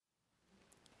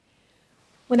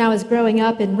When I was growing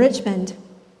up in Richmond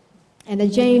and the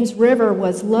James River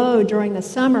was low during the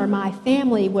summer, my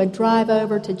family would drive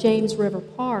over to James River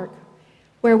Park,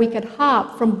 where we could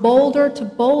hop from boulder to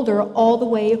boulder all the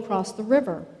way across the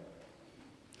river.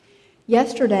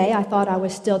 Yesterday, I thought I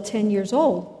was still 10 years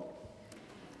old.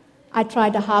 I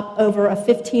tried to hop over a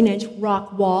 15-inch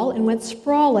rock wall and went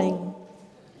sprawling.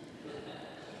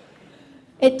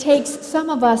 It takes some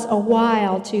of us a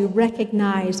while to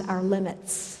recognize our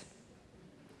limits.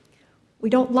 We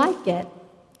don't like it,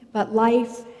 but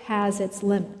life has its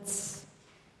limits.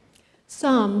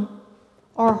 Some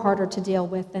are harder to deal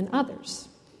with than others.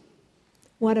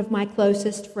 One of my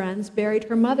closest friends buried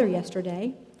her mother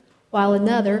yesterday, while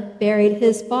another buried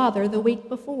his father the week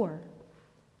before.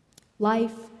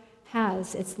 Life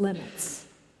has its limits.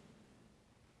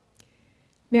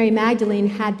 Mary Magdalene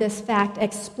had this fact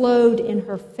explode in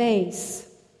her face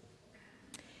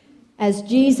as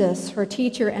Jesus, her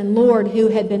teacher and Lord, who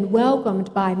had been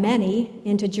welcomed by many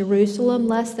into Jerusalem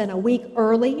less than a week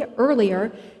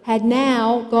earlier, had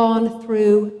now gone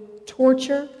through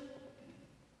torture,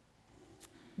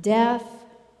 death,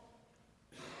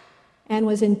 and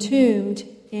was entombed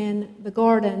in the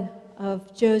garden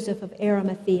of Joseph of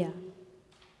Arimathea.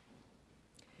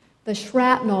 The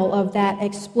shrapnel of that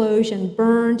explosion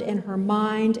burned in her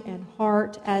mind and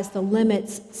heart as the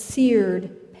limits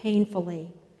seared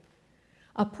painfully.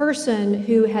 A person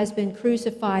who has been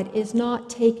crucified is not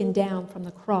taken down from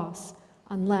the cross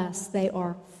unless they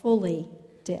are fully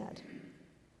dead.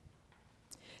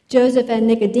 Joseph and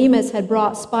Nicodemus had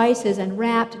brought spices and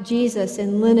wrapped Jesus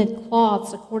in linen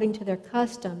cloths according to their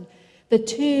custom. The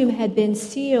tomb had been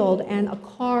sealed and a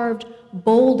carved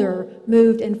boulder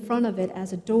moved in front of it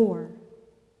as a door.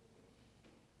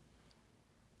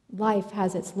 Life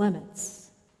has its limits.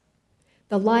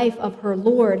 The life of her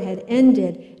Lord had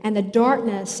ended, and the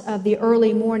darkness of the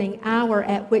early morning hour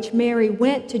at which Mary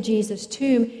went to Jesus'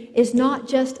 tomb is not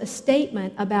just a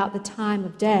statement about the time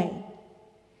of day.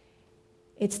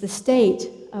 It's the state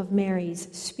of Mary's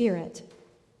spirit.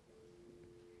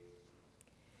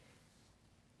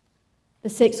 The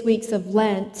 6 weeks of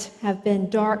Lent have been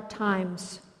dark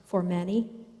times for many.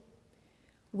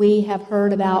 We have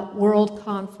heard about world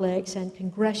conflicts and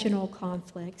congressional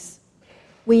conflicts.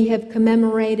 We have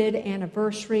commemorated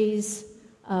anniversaries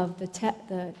of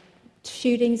the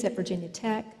shootings at Virginia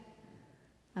Tech,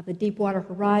 of the Deepwater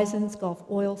Horizons Gulf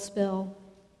oil spill.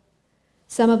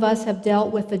 Some of us have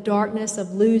dealt with the darkness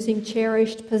of losing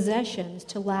cherished possessions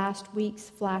to last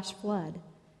week's flash flood.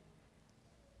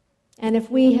 And if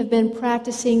we have been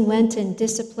practicing Lenten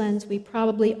disciplines, we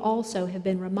probably also have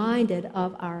been reminded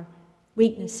of our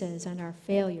weaknesses and our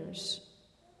failures.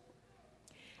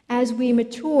 As we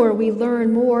mature, we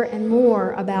learn more and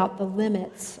more about the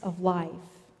limits of life.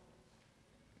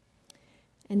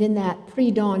 And in that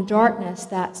pre-dawn darkness,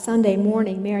 that Sunday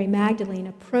morning, Mary Magdalene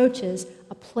approaches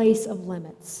a place of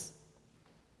limits,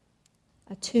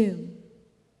 a tomb,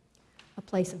 a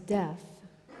place of death.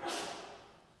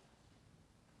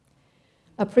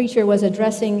 A preacher was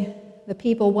addressing the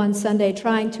people one Sunday,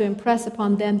 trying to impress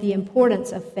upon them the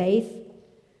importance of faith.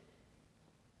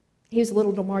 He was a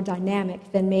little more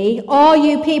dynamic than me. All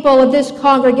you people of this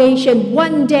congregation,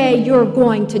 one day you're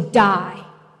going to die.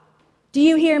 Do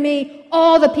you hear me?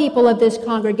 All the people of this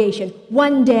congregation,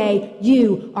 one day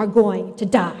you are going to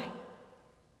die.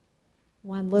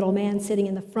 One little man sitting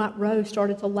in the front row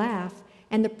started to laugh,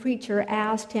 and the preacher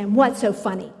asked him, "What's so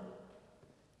funny?"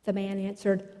 The man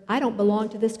answered, "I don't belong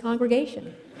to this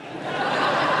congregation."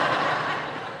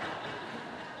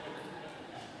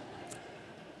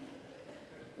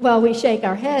 Well, we shake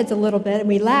our heads a little bit and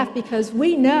we laugh because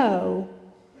we know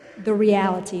the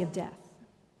reality of death.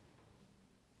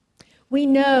 We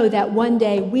know that one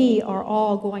day we are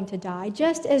all going to die,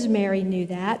 just as Mary knew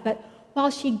that. But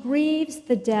while she grieves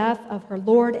the death of her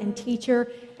Lord and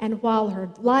teacher, and while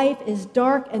her life is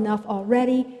dark enough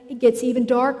already, it gets even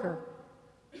darker.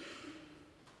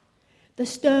 The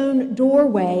stone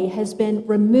doorway has been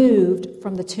removed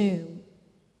from the tomb.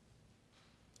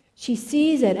 She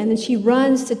sees it, and then she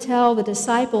runs to tell the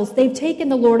disciples, they've taken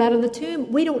the Lord out of the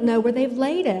tomb. We don't know where they've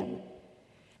laid him.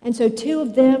 And so two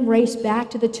of them race back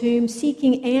to the tomb,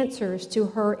 seeking answers to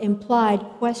her implied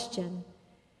question.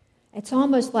 It's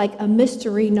almost like a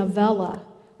mystery novella.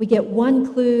 We get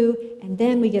one clue, and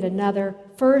then we get another.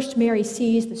 First, Mary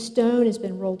sees the stone has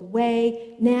been rolled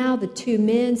away. Now the two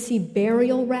men see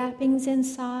burial wrappings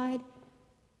inside.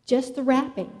 Just the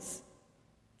wrappings.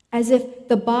 As if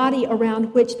the body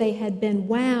around which they had been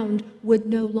wound would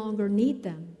no longer need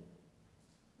them.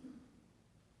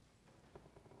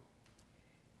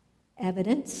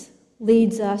 Evidence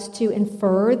leads us to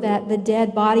infer that the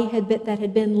dead body that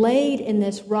had been laid in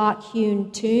this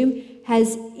rock-hewn tomb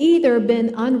has either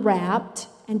been unwrapped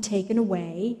and taken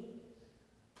away,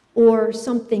 or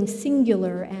something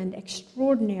singular and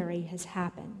extraordinary has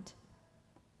happened.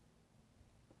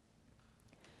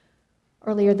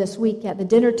 Earlier this week at the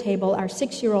dinner table, our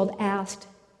 6-year-old asked,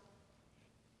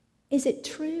 "Is it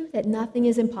true that nothing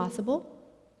is impossible?"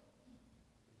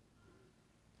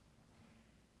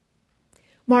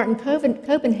 Martin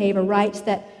Copenhaver writes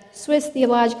that Swiss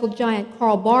theological giant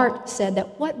Karl Barth said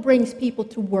that what brings people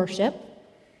to worship,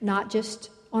 not just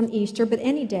on Easter but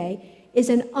any day, is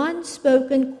an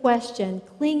unspoken question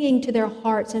clinging to their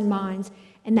hearts and minds,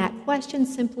 and that question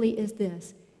simply is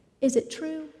this: is it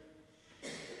true?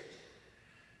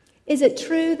 Is it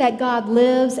true that God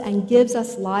lives and gives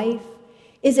us life?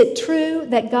 Is it true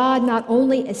that God not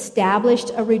only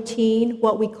established a routine,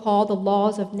 what we call the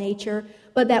laws of nature,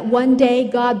 but that one day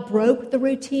God broke the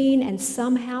routine and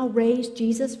somehow raised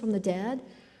Jesus from the dead?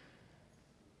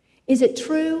 Is it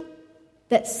true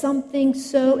that something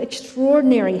so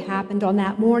extraordinary happened on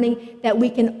that morning that we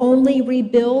can only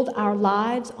rebuild our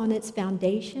lives on its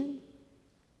foundation?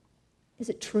 Is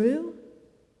it true?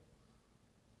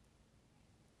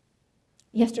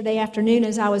 Yesterday afternoon,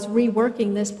 as I was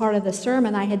reworking this part of the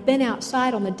sermon, I had been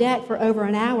outside on the deck for over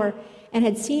an hour and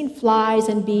had seen flies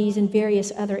and bees and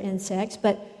various other insects,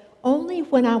 but only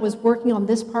when I was working on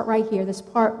this part right here, this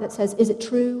part that says, "Is it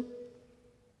true?"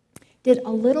 did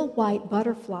a little white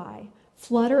butterfly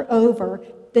flutter over,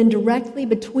 then directly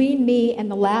between me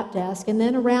and the lap desk, and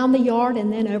then around the yard,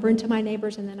 and then over into my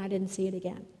neighbors, and then I didn't see it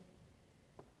again.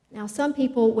 Now, some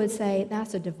people would say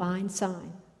that's a divine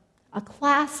sign, a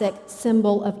classic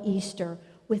symbol of Easter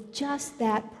with just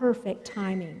that perfect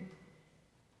timing.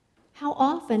 How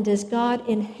often does God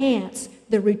enhance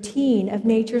the routine of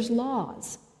nature's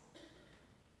laws?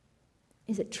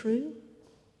 Is it true?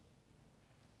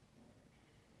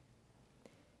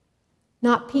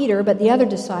 Not Peter, but the other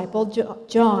disciple,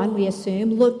 John, we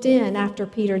assume, looked in after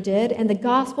Peter did, and the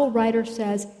gospel writer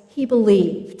says he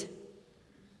believed.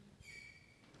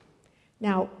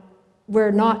 Now,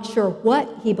 we're not sure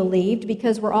what he believed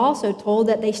because we're also told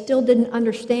that they still didn't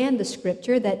understand the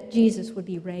scripture that Jesus would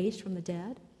be raised from the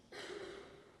dead.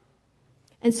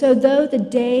 And so though the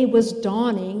day was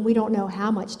dawning, we don't know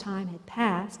how much time had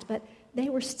passed, but they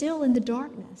were still in the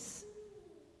darkness.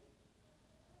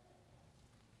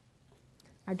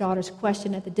 Our daughter's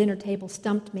question at the dinner table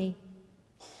stumped me.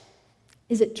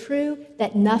 Is it true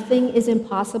that nothing is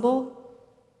impossible?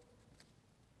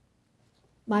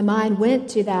 My mind went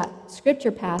to that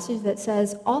scripture passage that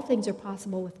says all things are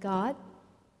possible with God.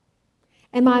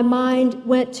 And my mind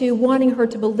went to wanting her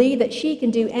to believe that she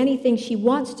can do anything she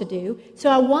wants to do. So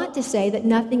I want to say that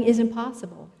nothing is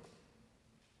impossible.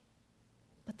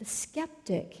 But the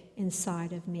skeptic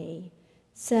inside of me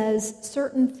says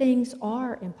certain things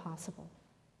are impossible.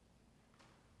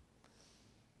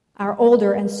 Our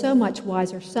older and so much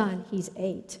wiser son, he's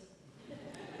 8,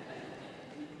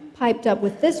 piped up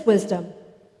with this wisdom: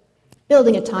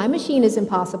 building a time machine is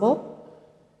impossible.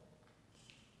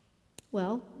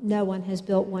 Well, no one has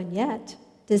built one yet.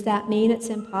 Does that mean it's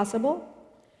impossible?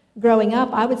 Growing up,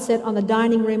 I would sit on the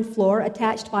dining room floor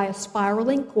attached by a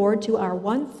spiraling cord to our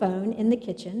one phone in the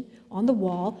kitchen on the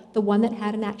wall, the one that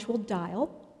had an actual dial.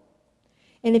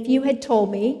 And if you had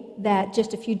told me that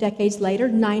just a few decades later,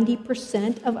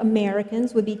 90% of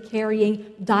Americans would be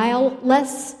carrying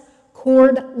dial-less,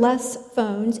 cord-less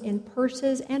phones in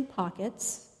purses and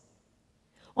pockets,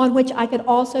 on which I could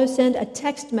also send a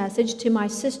text message to my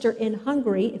sister in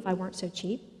Hungary if I weren't so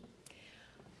cheap,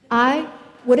 I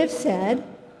would have said,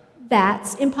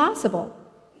 that's impossible.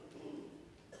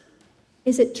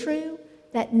 Is it true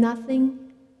that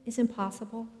nothing is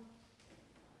impossible?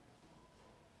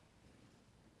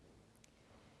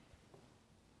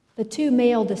 The 2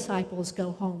 male disciples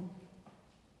go home.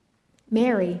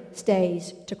 Mary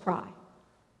stays to cry.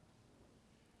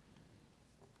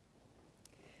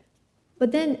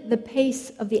 But then the pace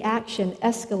of the action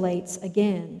escalates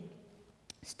again.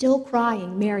 Still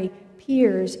crying, Mary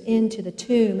peers into the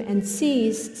tomb and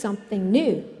sees something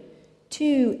new.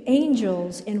 2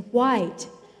 angels in white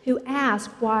who ask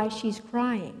why she's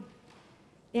crying.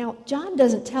 Now, John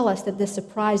doesn't tell us that this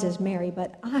surprises Mary,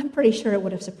 but I'm pretty sure it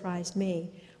would have surprised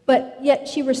me. But yet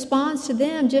she responds to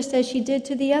them just as she did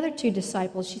to the other 2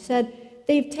 disciples. She said,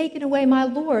 "They've taken away my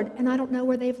Lord, and I don't know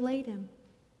where they've laid him."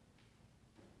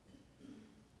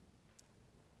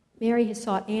 Mary has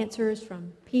sought answers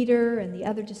from Peter and the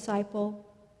other disciple,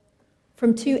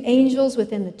 from 2 angels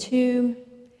within the tomb,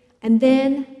 and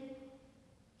then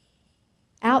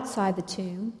outside the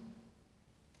tomb,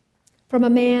 From a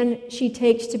man she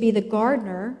takes to be the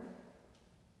gardener,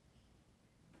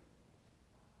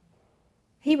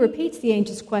 he repeats the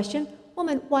angel's question,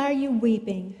 "Woman, why are you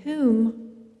weeping?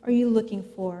 Whom are you looking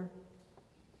for?"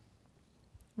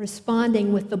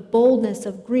 Responding with the boldness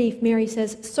of grief, Mary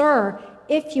says, "Sir,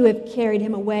 if you have carried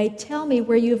him away, tell me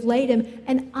where you have laid him,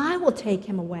 and I will take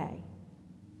him away."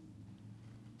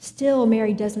 Still,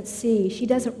 Mary doesn't see. She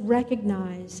doesn't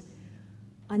recognize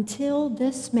until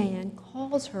this man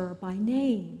calls her by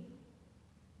name.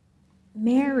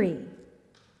 "Mary,"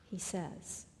 he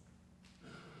says.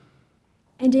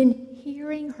 And in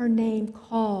hearing her name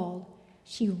called,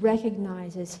 she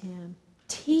recognizes him.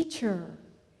 "Teacher,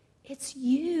 it's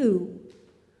you.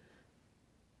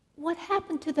 What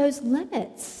happened to those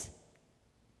limits?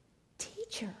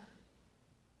 Teacher."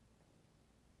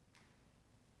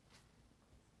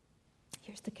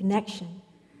 Here's the connection.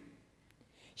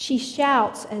 She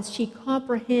shouts as she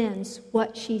comprehends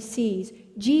what she sees.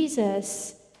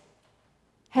 Jesus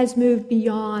has moved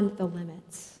beyond the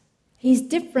limits. He's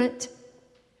different.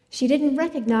 She didn't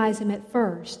recognize him at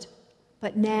first,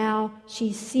 but now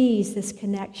she sees this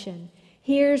connection.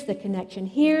 Here's the connection.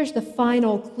 Here's the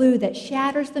final clue that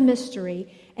shatters the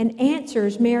mystery and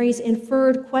answers Mary's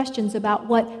inferred questions about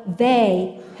what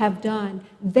they have done.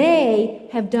 They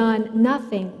have done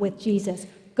nothing with Jesus.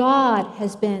 God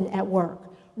has been at work,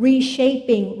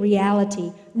 reshaping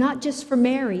reality, not just for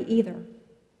Mary either,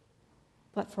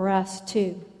 but for us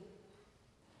too.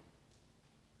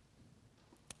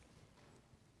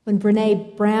 When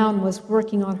Brené Brown was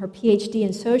working on her PhD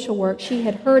in social work, she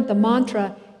had heard the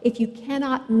mantra, "If you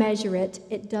cannot measure it,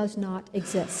 it does not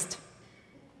exist."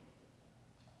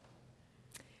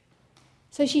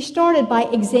 So she started by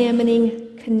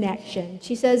examining connection.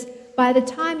 She says, by the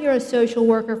time you're a social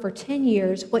worker for 10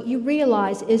 years, what you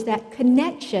realize is that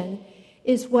connection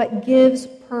is what gives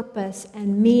purpose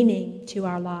and meaning to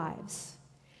our lives.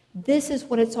 This is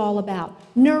what it's all about.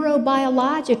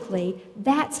 Neurobiologically,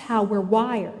 that's how we're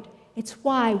wired. It's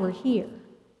why we're here.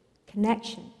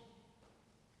 Connection.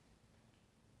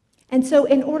 And so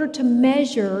in order to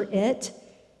measure it,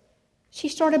 she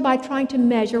started by trying to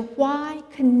measure why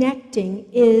connecting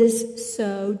is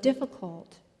so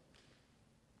difficult.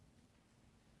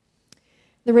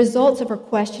 The results of her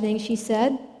questioning, she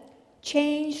said,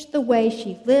 changed the way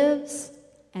she lives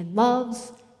and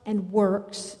loves and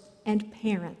works and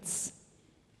parents.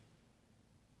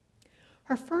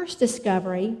 Her first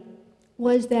discovery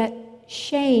was that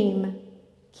shame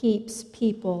keeps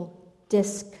people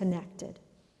disconnected.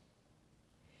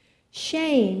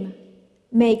 Shame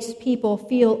makes people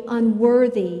feel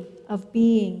unworthy of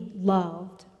being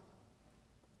loved.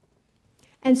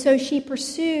 And so she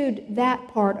pursued that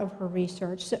part of her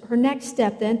research. So her next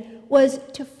step then was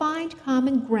to find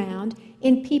common ground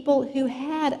in people who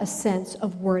had a sense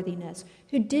of worthiness,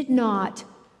 who did not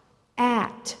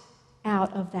act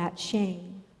out of that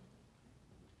shame.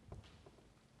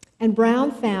 And Brown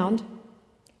found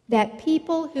that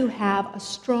people who have a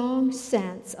strong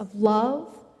sense of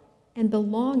love and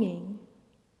belonging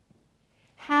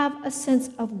have a sense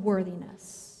of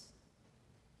worthiness.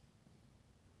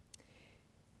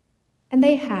 And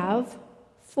they have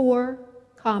 4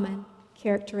 common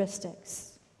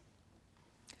characteristics.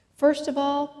 First of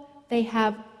all, they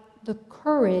have the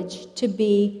courage to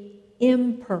be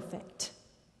imperfect.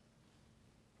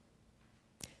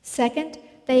 Second,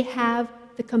 they have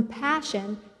the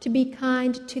compassion to be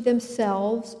kind to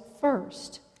themselves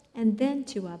first and then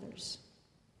to others.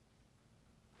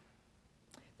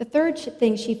 The third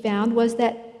thing she found was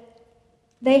that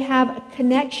they have a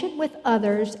connection with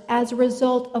others as a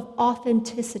result of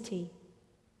authenticity,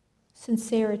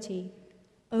 sincerity,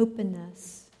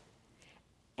 openness.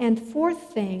 And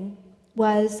fourth thing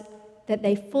was that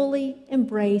they fully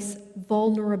embrace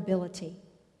vulnerability.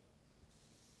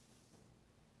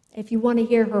 If you want to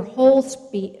hear her whole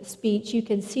speech, you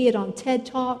can see it on TED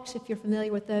Talks, if you're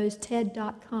familiar with those,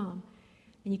 TED.com.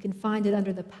 And you can find it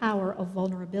under the power of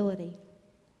vulnerability.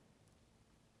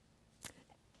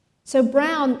 So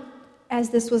Brown,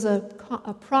 as this was a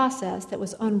process that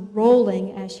was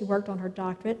unrolling as she worked on her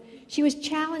doctorate, she was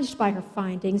challenged by her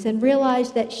findings and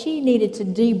realized that she needed to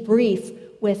debrief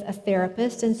with a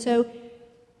therapist. And so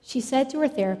she said to her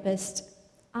therapist,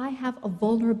 "I have a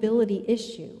vulnerability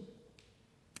issue.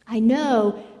 I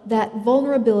know that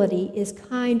vulnerability is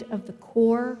kind of the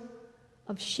core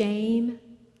of shame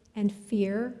and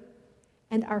fear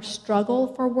and our struggle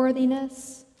for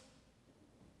worthiness.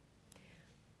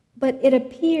 But it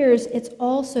appears it's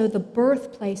also the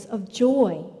birthplace of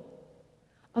joy,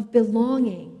 of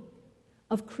belonging,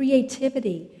 of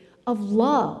creativity, of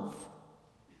love.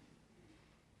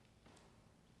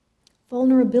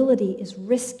 Vulnerability is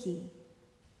risky.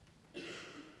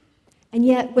 And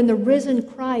yet, when the risen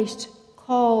Christ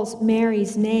calls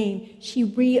Mary's name, she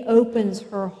reopens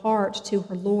her heart to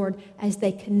her Lord as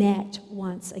they connect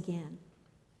once again.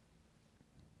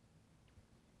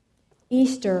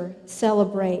 Easter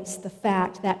celebrates the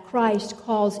fact that Christ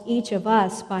calls each of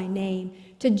us by name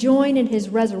to join in his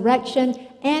resurrection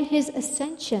and his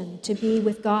ascension to be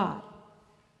with God.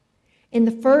 In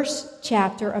the first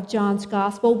chapter of John's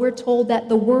Gospel, we're told that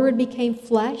the Word became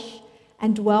flesh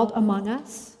and dwelt among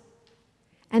us,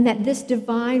 and that this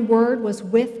divine Word was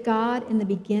with God in the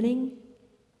beginning.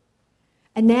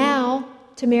 And now,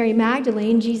 to Mary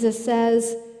Magdalene, Jesus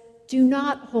says, "Do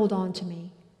not hold on to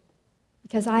me,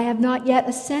 because I have not yet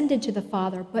ascended to the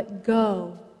Father, but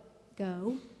go,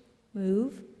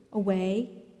 move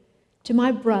away to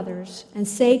my brothers and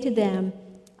say to them,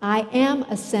 I am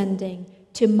ascending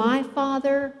to my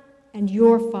Father and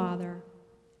your Father,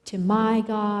 to my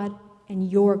God and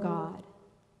your God."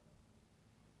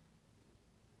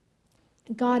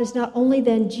 God is not only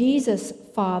then Jesus'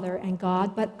 Father and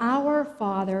God, but our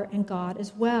Father and God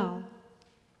as well.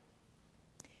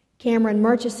 Cameron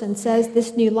Murchison says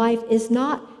this new life is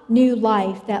not new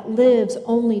life that lives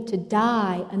only to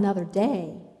die another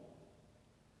day.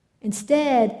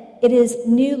 Instead, it is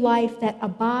new life that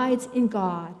abides in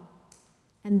God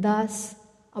and thus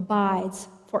abides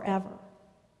forever.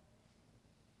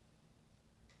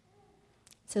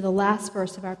 So the last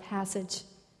verse of our passage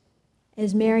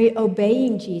is Mary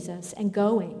obeying Jesus and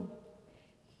going.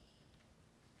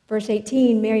 Verse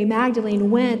 18, Mary Magdalene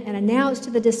went and announced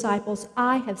to the disciples,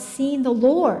 "I have seen the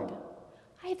Lord.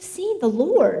 I have seen the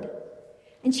Lord."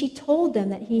 And she told them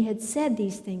that he had said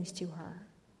these things to her.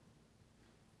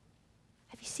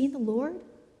 Have you seen the Lord?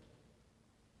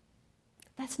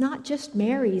 That's not just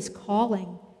Mary's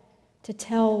calling to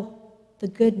tell the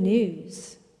good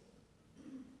news.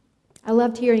 I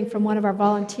loved hearing from one of our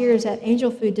volunteers at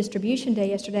Angel Food Distribution Day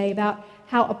yesterday about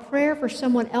how a prayer for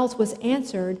someone else was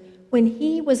answered when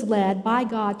he was led by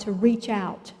God to reach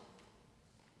out.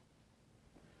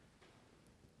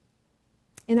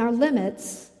 In our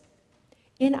limits,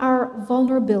 in our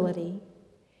vulnerability,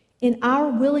 in our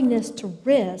willingness to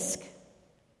risk,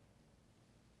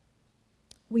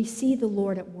 we see the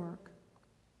Lord at work.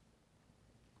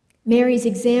 Mary's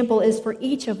example is for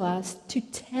each of us to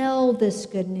tell this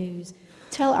good news.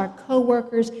 Tell our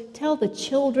coworkers, tell the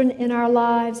children in our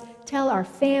lives, tell our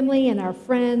family and our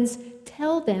friends.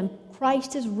 Tell them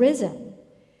Christ is risen.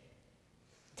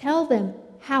 Tell them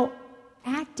how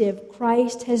active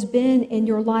Christ has been in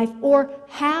your life, or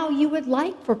how you would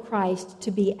like for Christ to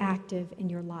be active in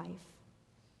your life.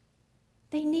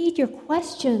 They need your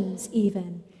questions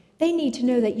even. They need to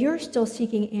know that you're still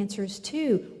seeking answers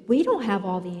too. We don't have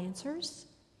all the answers.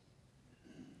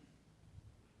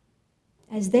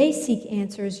 As they seek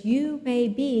answers, you may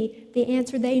be the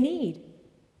answer they need.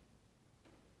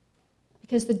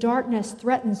 Because the darkness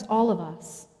threatens all of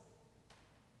us.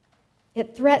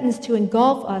 It threatens to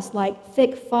engulf us like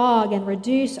thick fog and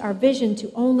reduce our vision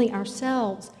to only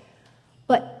ourselves.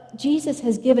 But Jesus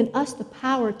has given us the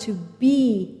power to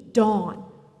be dawn.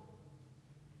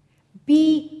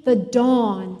 Be the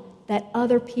dawn that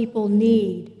other people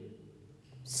need.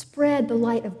 Spread the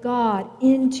light of God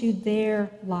into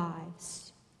their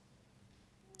lives.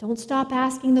 Don't stop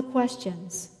asking the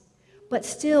questions, but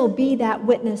still be that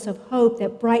witness of hope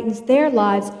that brightens their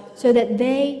lives so that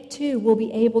they too will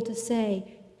be able to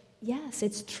say, "Yes,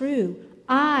 it's true.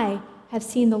 I have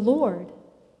seen the Lord."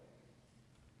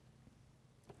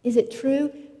 Is it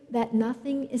true that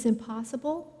nothing is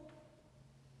impossible?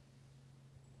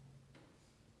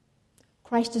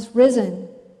 Christ is risen.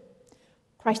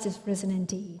 Christ is risen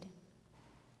indeed.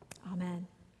 Amen.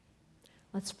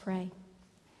 Let's pray.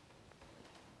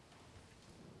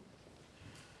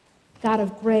 God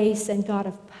of grace and God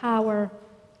of power,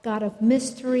 God of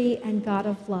mystery and God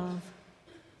of love,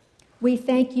 we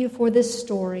thank you for this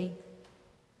story.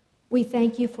 We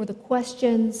thank you for the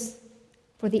questions,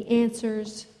 for the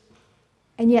answers,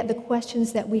 and yet the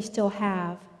questions that we still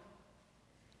have.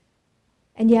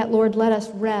 And yet, Lord, let us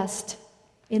rest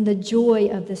in the joy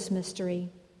of this mystery,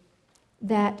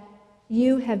 that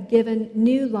you have given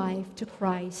new life to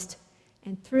Christ,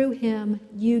 and through him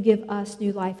you give us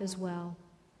new life as well.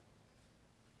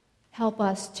 Help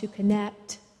us to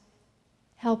connect.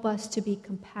 Help us to be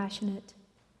compassionate.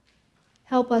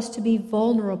 Help us to be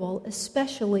vulnerable,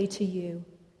 especially to you.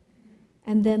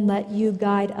 And then let you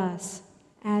guide us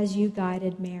as you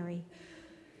guided Mary.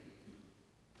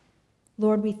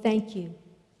 Lord, we thank you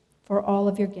for all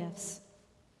of your gifts.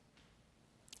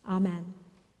 Amen.